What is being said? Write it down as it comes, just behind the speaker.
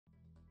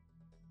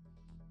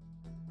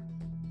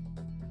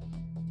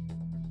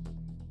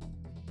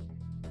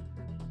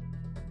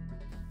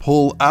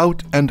Pull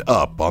out and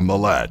up on the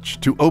latch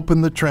to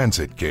open the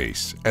transit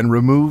case and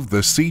remove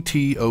the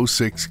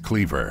CT-06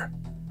 cleaver.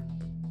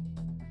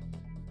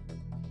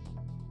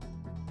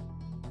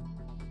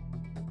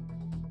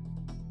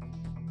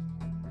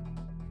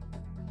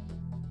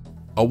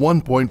 A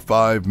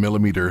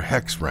 1.5mm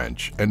hex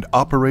wrench and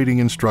operating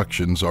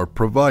instructions are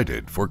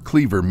provided for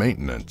cleaver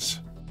maintenance.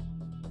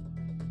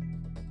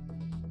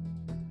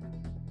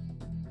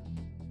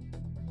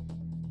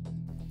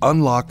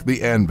 Unlock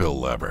the anvil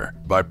lever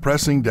by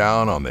pressing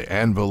down on the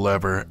anvil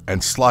lever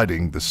and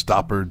sliding the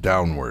stopper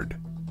downward.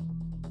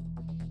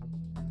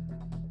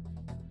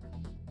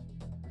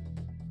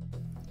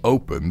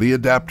 Open the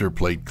adapter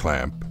plate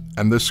clamp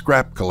and the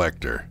scrap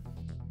collector.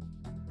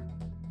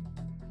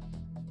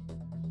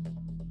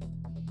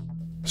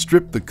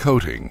 Strip the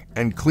coating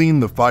and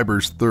clean the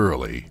fibers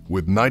thoroughly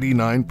with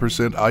 99%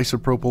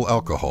 isopropyl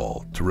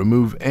alcohol to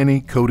remove any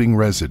coating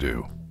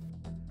residue.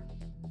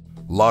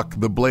 Lock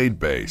the blade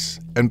base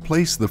and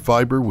place the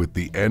fiber with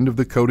the end of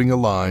the coating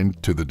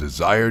aligned to the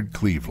desired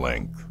cleave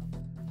length.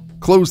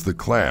 Close the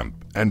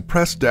clamp and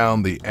press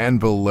down the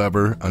anvil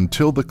lever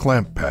until the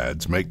clamp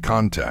pads make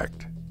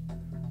contact.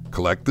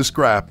 Collect the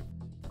scrap,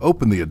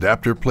 open the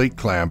adapter plate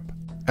clamp,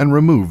 and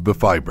remove the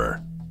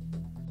fiber.